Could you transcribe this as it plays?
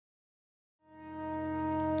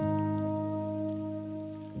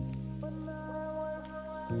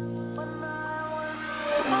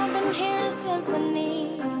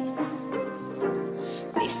symphonies.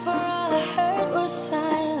 Before all I heard was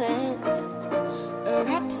silence, a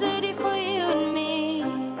rhapsody for you and me.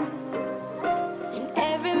 And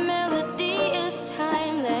every melody is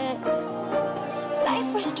timeless.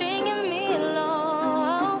 Life was stringing me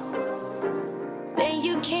along. Then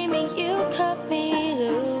you came and you cut me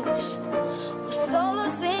loose. Was solo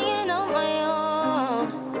singing on my own.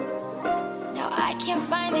 Now I can't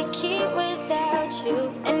find the key without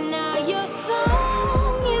you. And